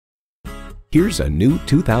Here's a new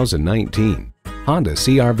 2019 Honda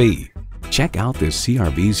CR-V. Check out this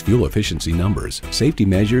CR-V's fuel efficiency numbers, safety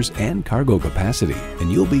measures, and cargo capacity,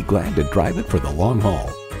 and you'll be glad to drive it for the long haul.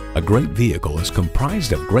 A great vehicle is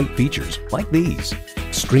comprised of great features like these: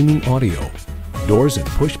 streaming audio, doors and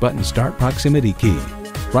push-button start proximity key,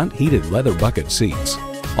 front heated leather bucket seats,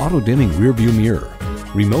 auto-dimming rearview mirror,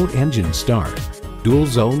 remote engine start, dual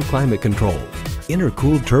zone climate control,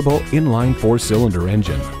 intercooled turbo inline 4-cylinder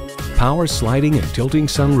engine, power sliding and tilting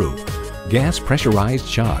sunroof, gas pressurized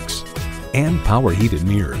shocks, and power heated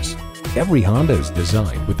mirrors. Every Honda is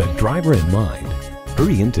designed with the driver in mind.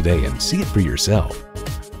 Hurry in today and see it for yourself.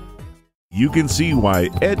 You can see why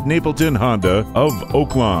Ed Napleton Honda of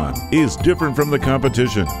Oaklawn is different from the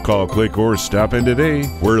competition. Call, click, or stop in today.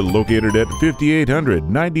 We're located at 5800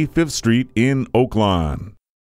 95th Street in Oaklawn.